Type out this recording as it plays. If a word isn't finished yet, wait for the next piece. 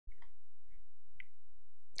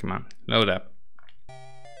Come on, load up.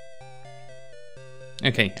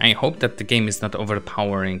 Okay, I hope that the game is not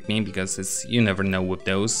overpowering me, because you never know with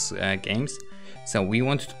those games. So we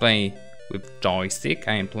want to play with joystick.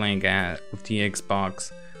 I am playing with the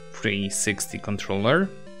Xbox 360 controller.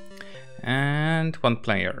 And one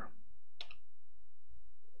player.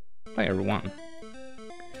 Player 1.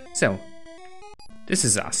 So, this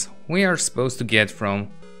is us. We are supposed to get from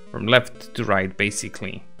left to right,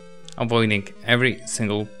 basically, avoiding every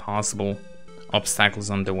single possible obstacles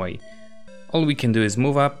on the way. All we can do is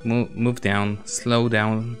move up, move down, slow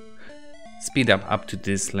down, speed up to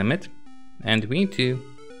this limit, and we need to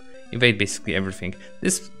evade basically everything.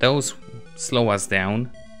 Those slow us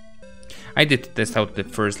down. I did test out the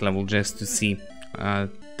first level just to see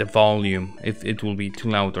the volume, if it will be too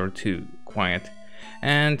loud or too quiet.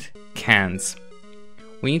 And cans.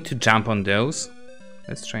 We need to jump on those.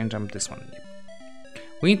 Let's try and jump this one.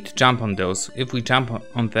 We need to jump on those. If we jump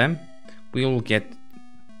on them, we will get...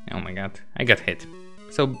 Oh my god, I got hit.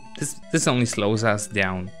 So this only slows us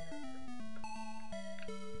down.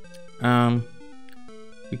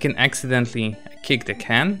 We can accidentally kick the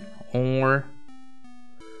can, or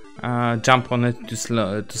jump on it to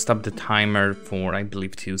stop the timer for, I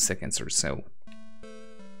believe, 2 seconds or so.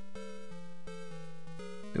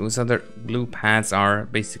 Those other blue pads are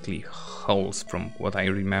basically holes from what I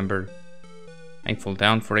remember. I fall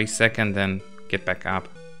down for a second, then get back up.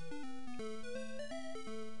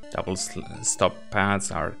 Double stop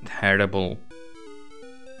pads are terrible.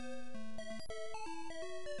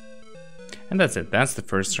 And that's it, that's the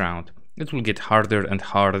first round. It will get harder and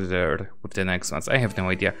harder with the next ones. I have no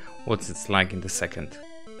idea what it's like in the second.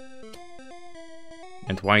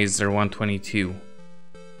 And why is there 122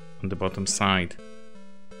 on the bottom side?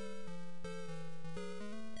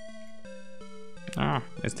 Ah,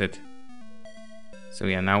 missed it. So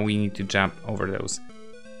yeah, now we need to jump over those.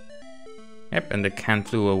 Yep, and the can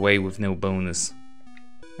flew away with no bonus.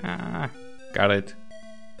 Ah, got it.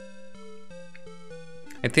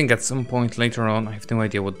 I think at some point later on, I have no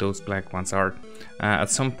idea what those black ones are. At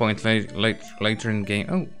some point later in the game...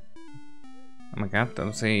 Oh my god, that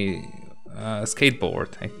was a skateboard.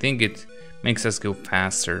 I think it makes us go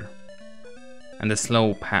faster. And the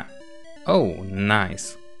slow path... Oh,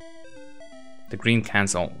 nice. The green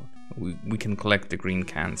cans, we can collect the green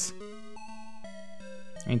cans.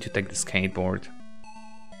 I need to take the skateboard.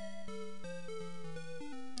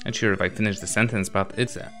 Not sure if I finished the sentence, but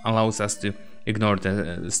it allows us to ignore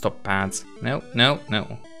the stop pads. No, no,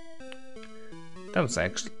 no. That was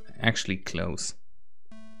actually close.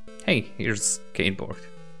 Hey, here's skateboard.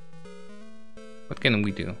 What can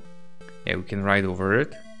we do? Yeah, we can ride over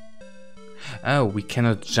it. Oh, we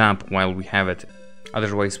cannot jump while we have it.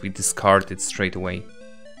 Otherwise we discard it straight away.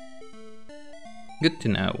 Good to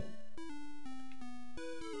know.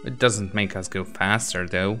 It doesn't make us go faster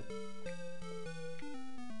though.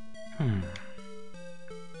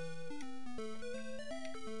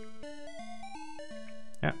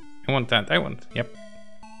 Yeah, I want that, yep.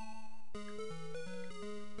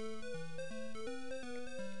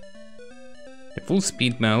 The full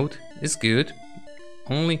speed mode is good,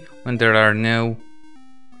 only when there are no...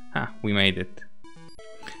 we made it.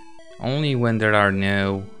 Only when there are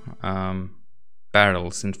no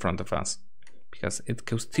barrels in front of us, because it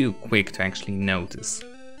goes too quick to actually notice.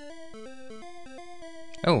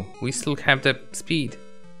 Oh, we still have the speed.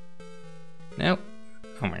 No.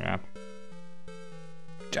 Oh my god.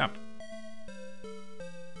 Jump.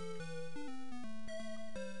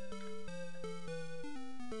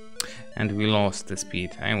 And we lost the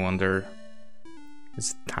speed. I wonder,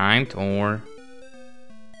 is it timed or...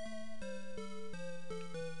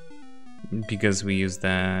 Because we use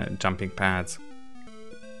the jumping pads.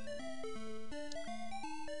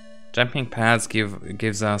 Jumping pads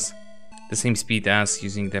gives us the same speed as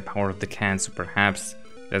using the power of the can, so perhaps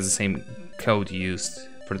that's the same code used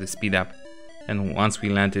for the speed up. And once we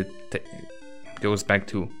land it goes back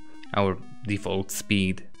to our default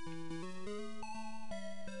speed.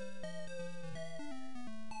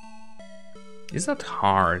 It's not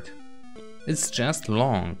hard, it's just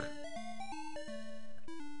long.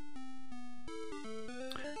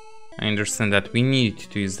 I understand that we need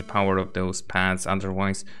to use the power of those pads,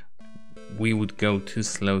 otherwise we would go too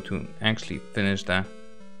slow to actually finish the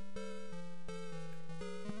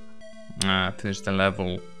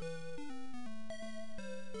level.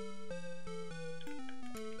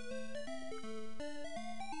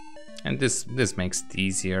 And this makes it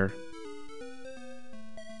easier.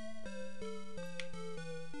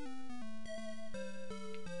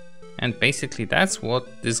 And basically that's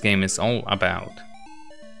what this game is all about.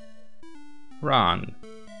 Run,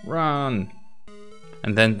 run.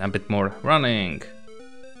 And then a bit more running.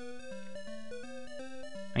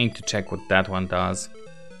 I need to check what that one does.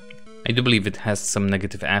 I do believe it has some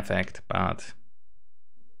negative effect, but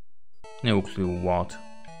no clue what.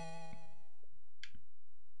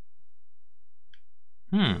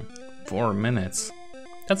 4 minutes.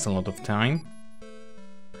 That's a lot of time.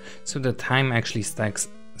 So the time actually stacks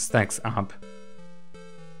up.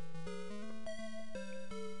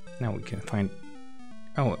 Now we can find...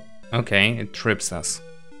 Oh, okay, it trips us.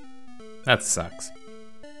 That sucks.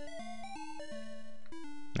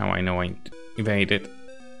 Now I know I need to evade it.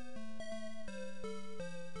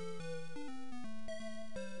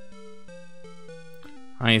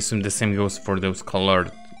 I assume the same goes for those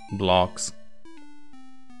colored blocks.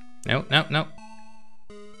 No, no, no.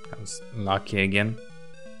 I was lucky again.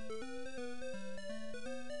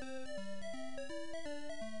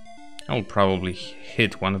 I'll probably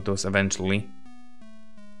hit one of those eventually.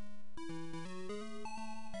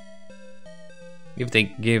 If they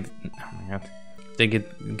give... Oh my god. If they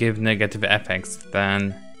give negative effects,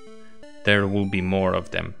 then there will be more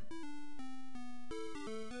of them.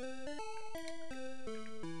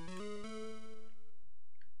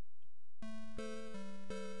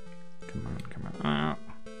 Come on, come on. Ah,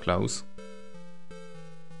 close.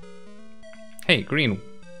 Hey, green.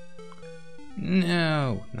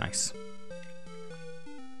 No, nice.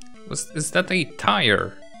 Is that a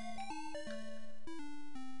tire?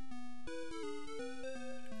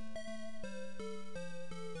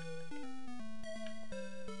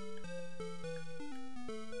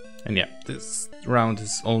 And yeah, this round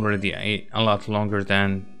is already a lot longer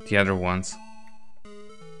than the other ones.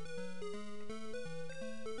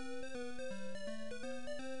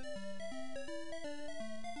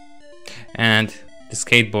 And the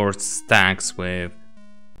skateboard stacks with,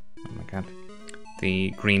 oh my god,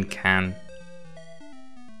 the green can.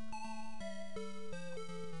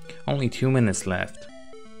 Only 2 minutes left.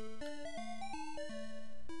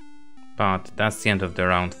 But that's the end of the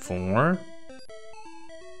round 4.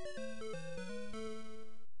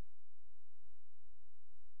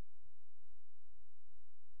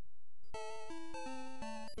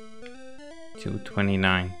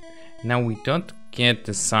 .29. Now we don't get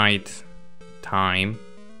the side time,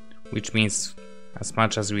 which means as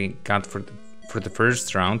much as we got for the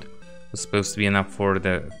first round was supposed to be enough for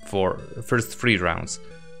the first 3 rounds.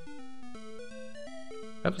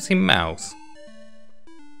 That was a mouse.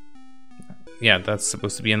 Yeah, that's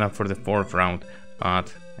supposed to be enough for the 4th round,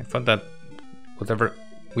 but I thought that whatever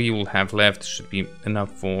we will have left should be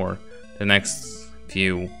enough for the next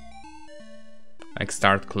few. Like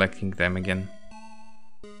start collecting them again.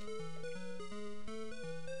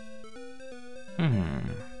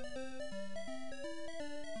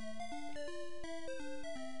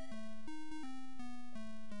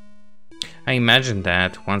 I imagine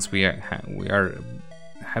that once we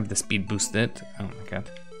have the speed boosted, oh my god,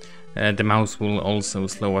 the mouse will also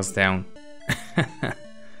slow us down.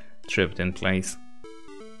 Tripped in place.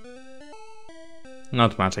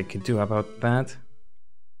 Not much I could do about that.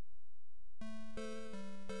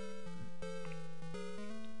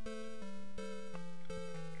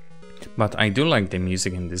 But I do like the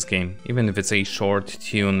music in this game. Even if it's a short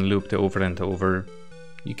tune looped over and over,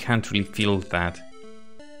 you can't really feel that.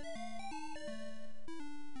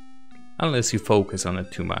 Unless you focus on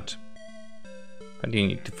it too much. But you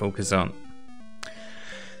need to focus on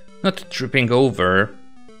not tripping over.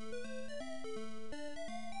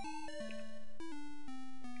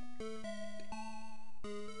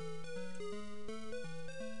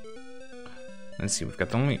 Let's see, we've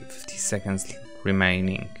got only 50 seconds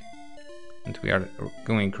remaining. And we are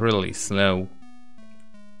going really slow.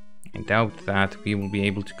 I doubt that we will be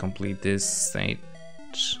able to complete this stage.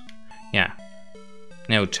 Yeah,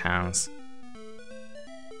 no chance.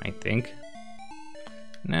 I think.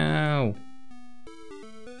 No.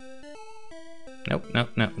 Nope, no,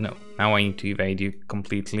 no, no. Now I need to evade you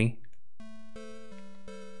completely.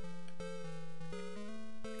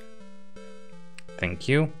 Thank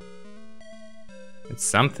you. It's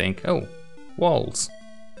something. Oh, walls.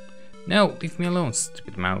 No, leave me alone,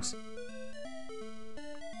 stupid mouse.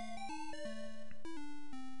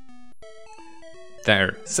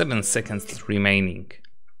 There, 7 seconds remaining.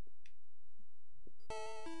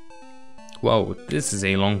 Whoa, this is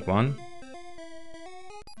a long one.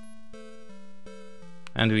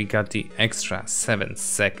 And we got the extra 7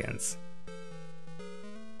 seconds.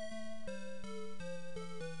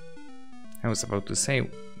 I was about to say,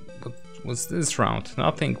 what was this round?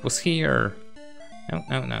 Nothing was here. No,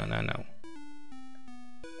 no, no, no, no.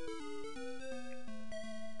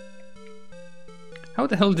 How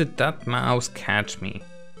the hell did that mouse catch me?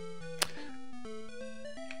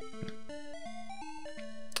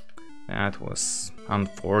 That was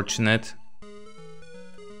unfortunate.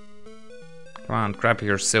 Come on, grab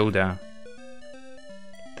your soda.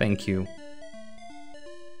 Thank you.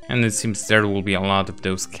 And it seems there will be a lot of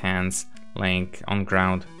those cans laying on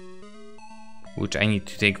ground, which I need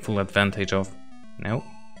to take full advantage of. No,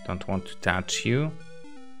 don't want to touch you.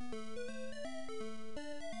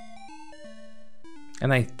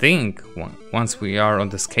 And I think once we are on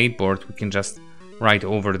the skateboard, we can just ride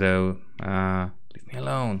over the... leave me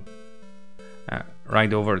alone.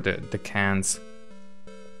 Ride over the cans.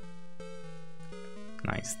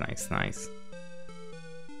 Nice, nice, nice.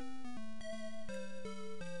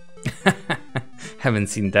 Haven't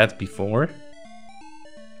seen that before.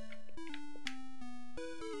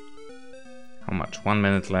 How much? 1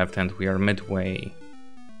 minute left and we are midway.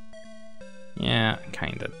 Yeah,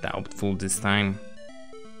 kinda doubtful this time.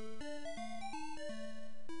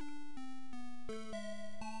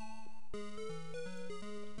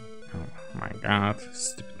 Oh my god,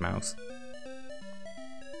 stupid mouse.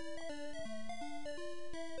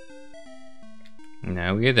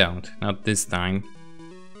 No, you don't. Not this time.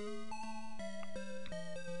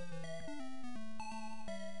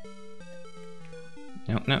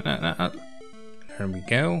 No. There we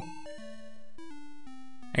go.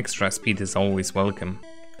 Extra speed is always welcome.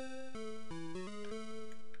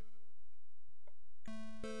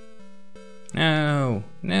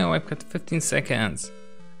 No, I've got 15 seconds.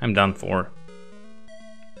 I'm done for.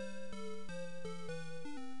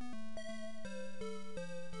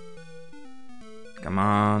 Come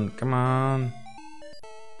on.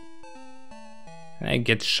 I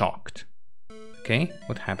get shocked. Okay,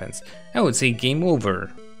 what happens? I would say game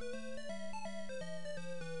over.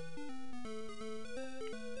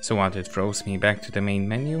 So what, it throws me back to the main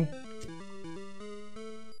menu?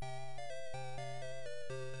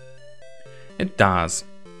 It does.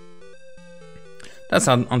 That's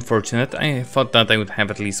unfortunate. I thought that I would have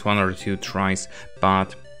at least 1 or 2 tries,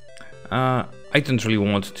 but I don't really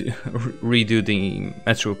want to redo the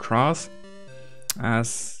Metoro-Kurosu,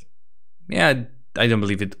 as yeah, I don't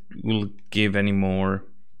believe it will give any more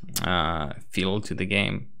feel to the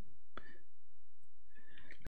game.